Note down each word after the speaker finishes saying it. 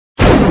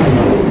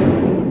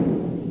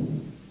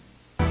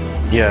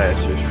Yeah,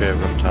 it's your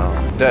favorite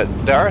town.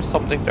 There are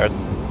some things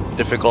that's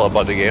difficult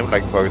about the game,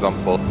 like for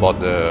example about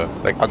the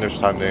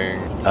understanding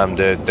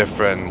the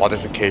different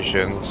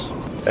modifications,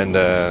 and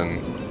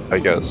then I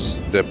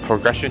guess the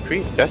progression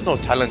tree. There's no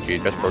talent tree,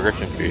 there's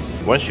progression tree.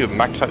 Once you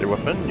max out your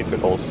weapon, you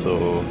could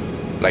also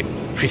like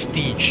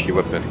prestige your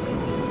weapon.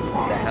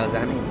 What the hell does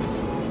that mean?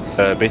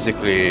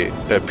 Basically,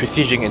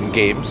 prestiging in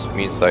games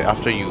means like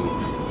after you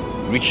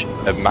reach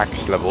a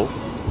max level,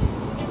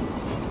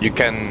 you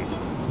can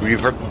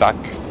revert back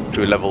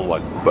to level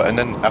 1. But and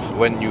then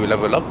when you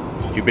level up,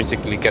 you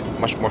basically get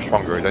much more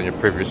stronger than your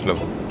previous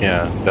level.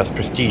 Yeah, that's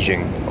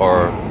prestiging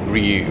or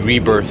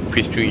rebirth,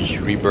 prestige,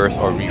 rebirth,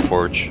 or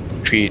reforge.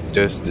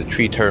 There's the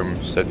 3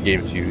 terms that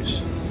games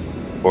use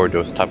for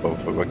those type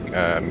of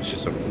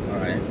system.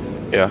 Alright.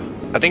 Yeah,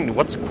 I think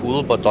what's cool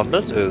about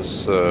Dauntless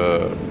is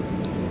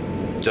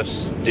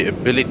just the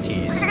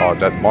abilities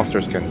that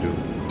monsters can do.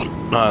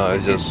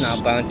 It's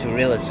not bound to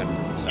realism.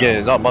 So. Yeah,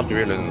 it's not bound to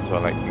realism, so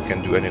like you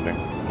can do anything.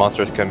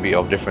 Monsters can be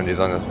of different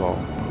design as well.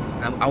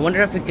 I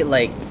wonder if we could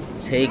like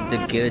take the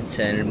goods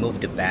and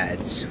remove the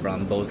bads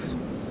from both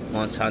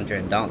Monster Hunter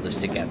and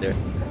Dauntless together,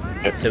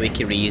 so we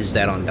can reuse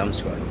that on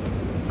DumbSquad.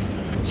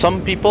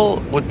 Some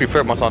people would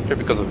prefer Monster Hunter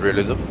because of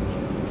realism,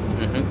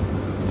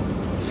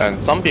 and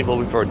some people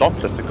prefer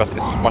Dauntless because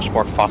it's much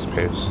more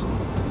fast-paced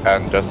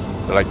and there's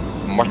like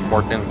much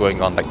more things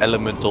going on, like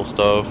elemental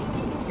stuff,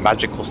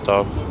 magical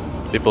stuff.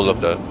 People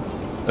love that.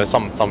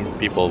 Some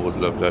people would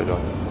love that.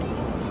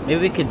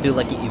 Maybe we could do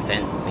like an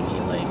event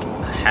thingy, like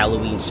a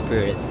Halloween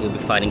spirit. We'll be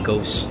fighting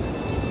ghost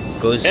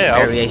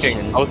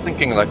variation. I was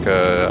thinking like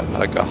a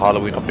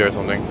Halloween up there or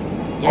something,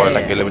 or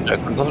like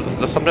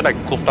there's something like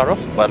Kulstaros,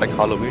 but like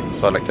Halloween.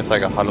 So like it's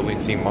like a Halloween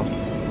theme monster.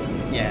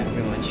 Yeah,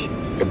 pretty much.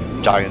 Like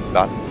a giant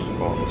bat.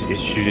 Well,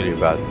 it's usually a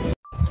bat.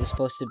 Is it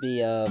supposed to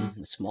be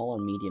small or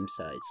medium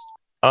sized?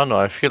 I don't know.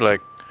 I feel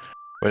like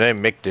when I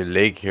make the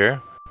leg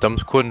here,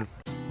 thumbs couldn't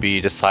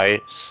be the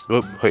size.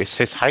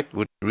 His height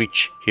would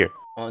reach here.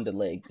 On the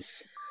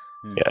legs.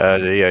 Yeah,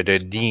 the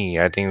knee.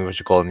 I think we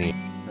should call knee.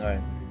 Alright.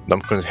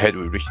 Dumpkun's head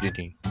would reach the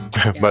knee.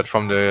 But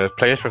from the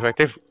player's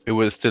perspective, it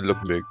will still look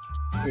big.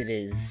 It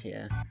is,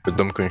 yeah. But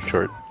Dumpkun's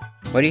short.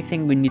 What do you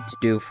think we need to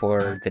do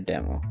for the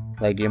demo?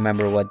 Like, do you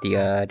remember what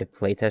the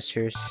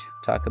playtesters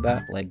talk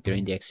about, like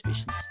during the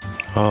exhibitions?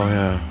 Oh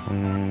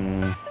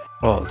yeah.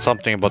 Well,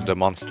 something about the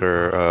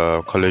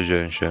monster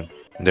collision and shit.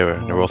 They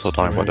were also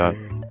talking about that.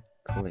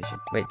 Collision.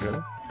 Wait, really?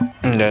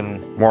 And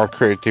then more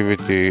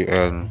creativity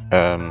and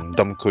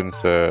Dumpkun's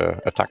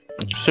attack.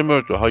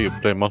 Similar to how you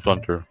play Monster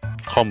Hunter.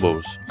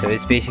 Combos. So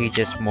it's basically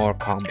just more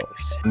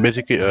combos.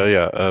 Basically,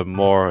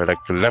 more like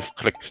left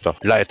click stuff.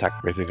 Light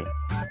attack, basically.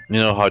 You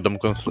know how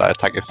Dumpkun's light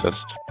attack is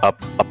just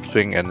up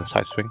swing and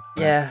side swing?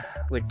 Yeah,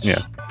 which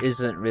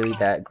isn't really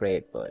that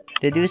great, but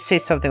they do say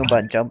something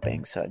about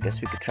jumping, so I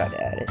guess we could try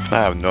to add it.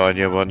 I have no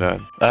idea about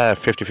that. I have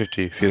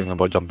 50-50 feeling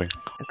about jumping.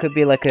 It could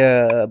be like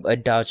a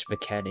dodge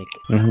mechanic.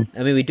 I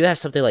mean, we do have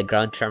something like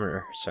ground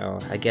tremor, so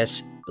I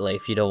guess like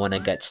if you don't want to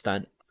get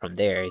stunned from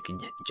there, you can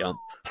jump,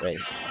 right?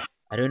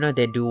 I don't know,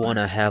 they do want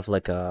to have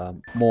like a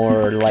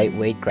more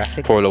lightweight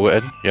graphic. For lower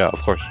end? Yeah,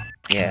 of course.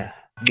 Yeah.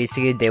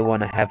 Basically, they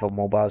want to have a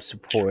mobile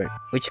support,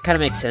 which kind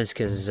of makes sense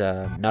because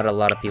not a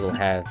lot of people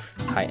have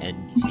high-end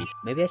PCs.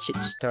 Maybe I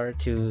should start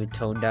to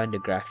tone down the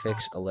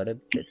graphics a little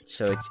bit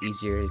so it's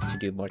easier to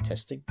do more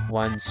testing.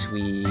 Once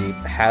we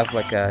have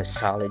like a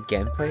solid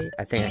gameplay,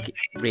 I think I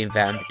could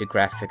revamp the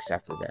graphics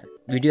after that.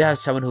 We do have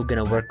someone who's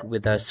gonna work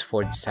with us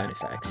for the sound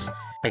effects.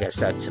 I guess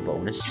that's a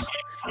bonus.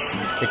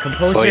 The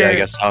composer... Oh yeah, I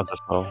guess sounds as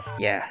well.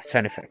 Yeah,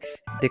 sound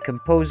effects. The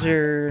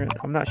composer...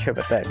 I'm not sure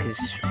about that,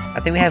 because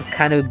I think we have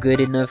kind of good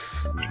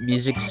enough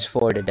musics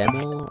for the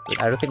demo.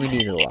 I don't think we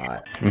need a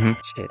lot.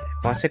 Shit.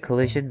 Monster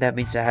collision, that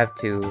means I have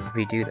to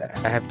redo that.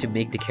 I have to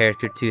make the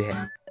character to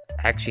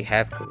actually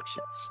have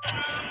collisions.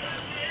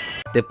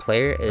 The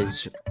player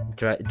is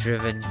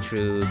driven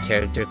through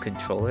character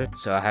controller,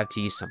 so I have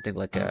to use something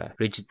like a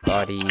rigid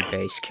body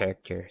based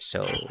character,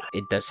 so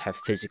it does have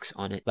physics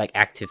on it, like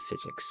active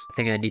physics. I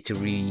think I need to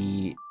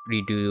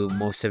redo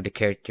most of the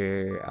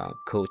character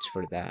codes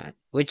for that,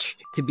 which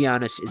to be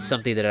honest is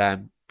something that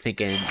I'm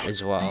thinking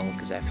as well,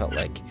 because I felt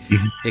like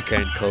the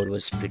current code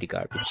was pretty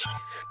garbage.